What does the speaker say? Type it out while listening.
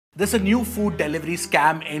There's a new food delivery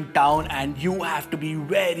scam in town and you have to be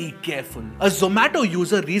very careful. A Zomato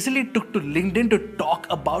user recently took to LinkedIn to talk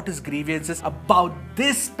about his grievances about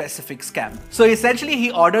this specific scam. So essentially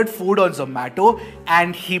he ordered food on Zomato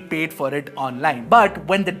and he paid for it online. But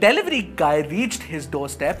when the delivery guy reached his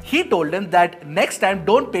doorstep, he told him that next time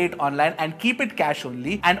don't pay it online and keep it cash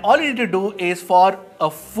only, and all you need to do is for a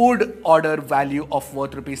food order value of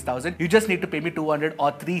worth ₹1,000, you just need to pay me 200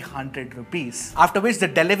 or 300 rupees. After which the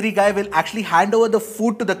delivery guy will actually hand over the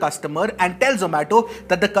food to the customer and tell Zomato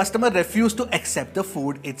that the customer refused to accept the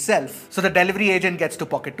food itself. So the delivery agent gets to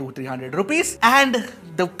pocket 200-300 rupees and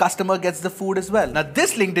the customer gets the food as well. Now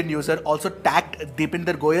this LinkedIn user also tagged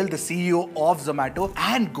Deepinder Goyal, the CEO of Zomato,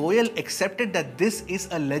 and Goyal accepted that this is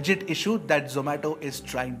a legit issue that Zomato is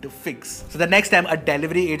trying to fix. So the next time a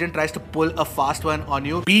delivery agent tries to pull a fast one on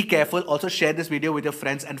you, be careful. Also share this video with your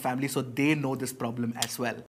friends and family so they know this problem as well.